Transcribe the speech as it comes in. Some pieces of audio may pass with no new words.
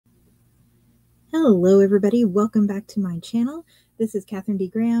Hello everybody, welcome back to my channel. This is Katherine D.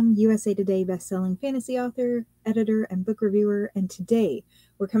 Graham, USA Today bestselling fantasy author, editor, and book reviewer, and today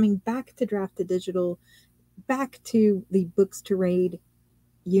we're coming back to Draft2Digital, back to the Books2Read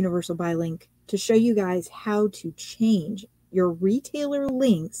Universal Buy link to show you guys how to change your retailer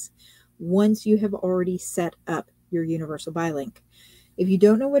links once you have already set up your Universal Buy link. If you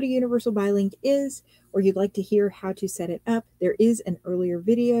don't know what a Universal Buy link is, or you'd like to hear how to set it up, there is an earlier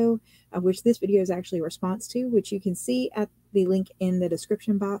video, which this video is actually a response to, which you can see at the link in the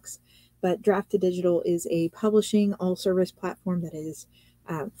description box. But Draft2Digital is a publishing all-service platform that is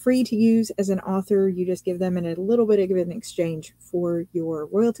free to use as an author. You just give them a little bit of an exchange for your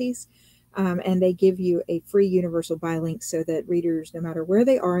royalties. And they give you a free Universal Buy link so that readers, no matter where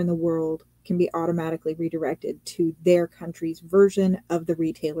they are in the world, can be automatically redirected to their country's version of the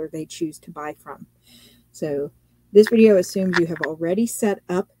retailer they choose to buy from. So this video assumes you have already set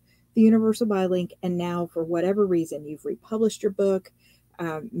up the Universal Buy link, and now for whatever reason you've republished your book.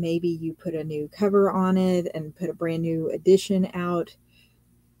 Maybe you put a new cover on it and put a brand new edition out,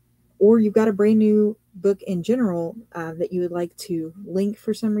 or you've got a brand new book in general that you would like to link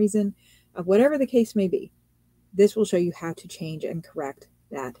for some reason. Whatever the case may be, this will show you how to change and correct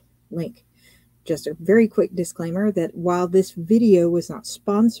that link. Just a very quick disclaimer that while this video was not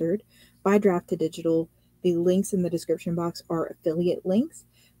sponsored by Draft2Digital, the links in the description box are affiliate links.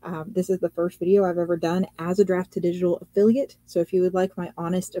 This is the first video I've ever done as a Draft2Digital affiliate. So if you would like my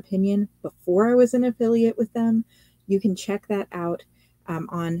honest opinion before I was an affiliate with them, you can check that out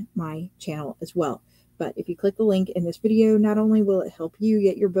on my channel as well. But if you click the link in this video, not only will it help you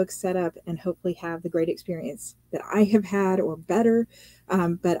get your books set up and hopefully have the great experience that I have had or better,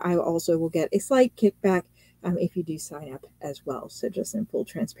 but I also will get a slight kickback if you do sign up as well. So just in full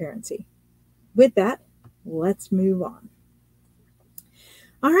transparency. With that, let's move on.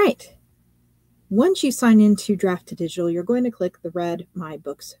 All right. Once you sign into Draft2Digital, you're going to click the red My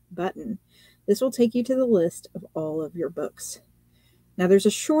Books button. This will take you to the list of all of your books. Now, there's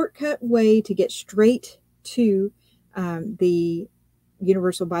a shortcut way to get straight to the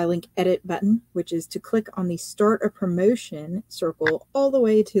Universal Buy link edit button, which is to click on the Start a Promotion circle all the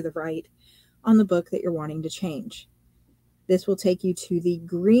way to the right on the book that you're wanting to change. This will take you to the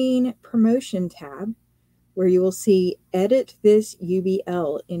green Promotion tab, where you will see Edit this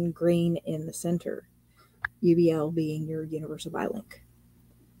UBL in green in the center, UBL being your Universal Buy link.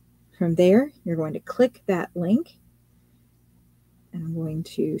 From there, you're going to click that link. And I'm going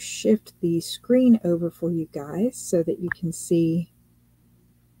to shift the screen over for you guys so that you can see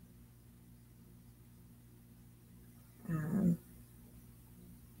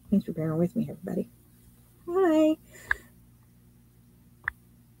thanks for bearing with me, everybody. Hi.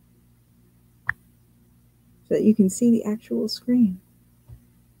 So that you can see the actual screen.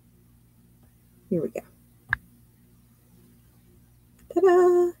 Here we go.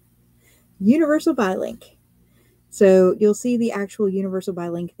 Ta-da! Universal Buy link. So you'll see the actual Universal Buy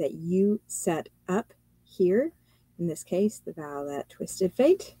link that you set up here. In this case, The Vow That Twisted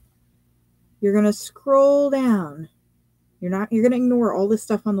Fate. You're going to scroll down. You're going to ignore all the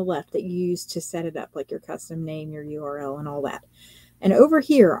stuff on the left that you used to set it up, like your custom name, your URL, and all that. And over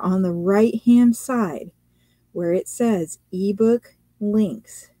here on the right-hand side, where it says ebook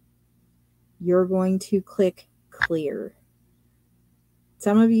links, you're going to click clear.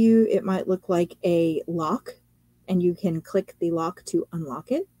 Some of you, it might look like a lock, and you can click the lock to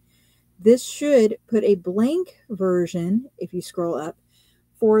unlock it. This should put a blank version, if you scroll up,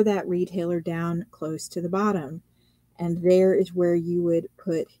 for that retailer down close to the bottom. And there is where you would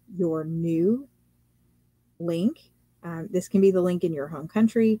put your new link. This can be the link in your home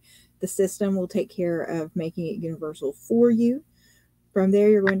country. The system will take care of making it universal for you. From there,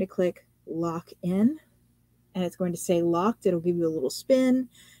 you're going to click Lock In, and it's going to say locked. It'll give you a little spin.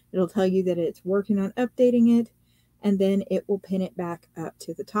 It'll tell you that it's working on updating it, and then it will pin it back up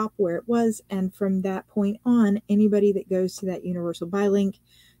to the top where it was. And from that point on, anybody that goes to that Universal Buy link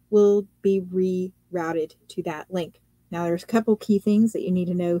will be rerouted to that link. Now, there's a couple key things that you need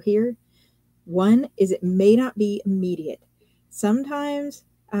to know here. One is it may not be immediate. Sometimes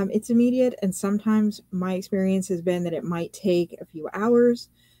it's immediate, and sometimes my experience has been that it might take a few hours.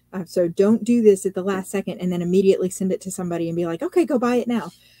 So don't do this at the last second and then immediately send it to somebody and be like, okay, go buy it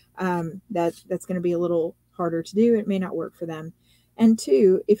now. That's going to be a little harder to do. It may not work for them. And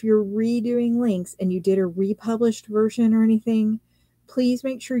two, if you're redoing links and you did a republished version or anything, please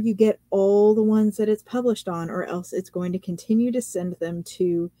make sure you get all the ones that it's published on, or else it's going to continue to send them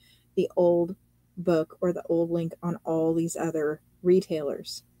to the old book or the old link on all these other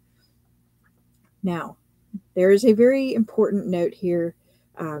retailers. Now, there is a very important note here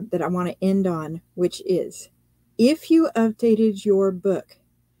that I want to end on, which is, if you updated your book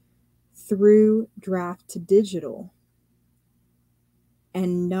through Draft2Digital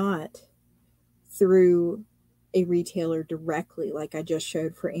and not through a retailer directly, like I just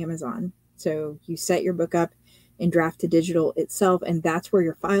showed for Amazon. So you set your book up in Draft2Digital itself, and that's where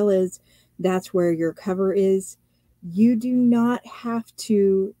your file is. That's where your cover is. You do not have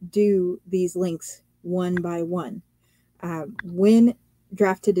to do these links one by one. When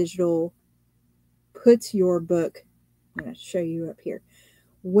Draft2Digital puts your book, I'm going to show you up here.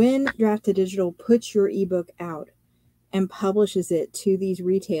 When Draft2Digital puts your ebook out and publishes it to these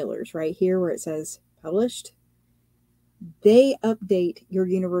retailers right here where it says published, they update your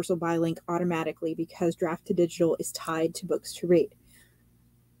universal buy link automatically because Draft2Digital is tied to Books2Read.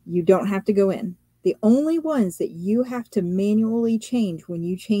 You don't have to go in. The only ones that you have to manually change when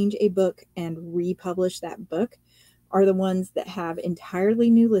you change a book and republish that book are the ones that have entirely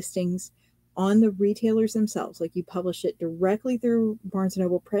new listings on the retailers themselves. Like you publish it directly through Barnes &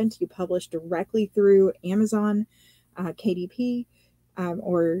 Noble Print, you publish directly through Amazon KDP,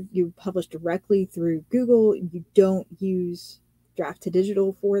 or you publish directly through Google. You don't use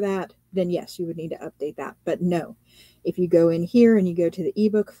Draft2Digital for that, then yes, you would need to update that. But no, if you go in here and you go to the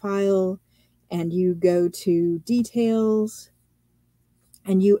ebook file and you go to details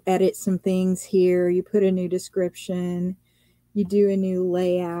and you edit some things here, you put a new description, you do a new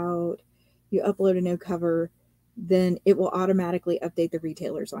layout, you upload a new cover, then it will automatically update the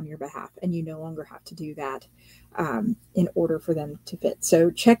retailers on your behalf, and you no longer have to do that in order for them to fit.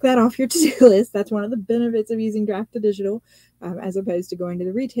 So check that off your to-do list. That's one of the benefits of using Draft2Digital as opposed to going to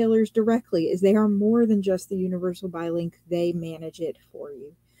the retailers directly, is they are more than just the universal buy link. They manage it for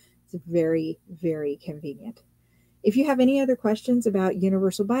you. It's very, very convenient. If you have any other questions about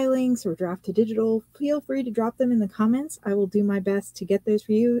universal buy links or Draft2Digital, feel free to drop them in the comments. I will do my best to get those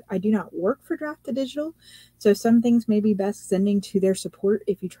for you. I do not work for Draft2Digital, so some things may be best sending to their support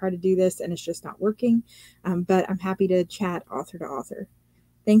if you try to do this and it's just not working, but I'm happy to chat author to author.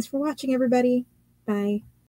 Thanks for watching, everybody. Bye.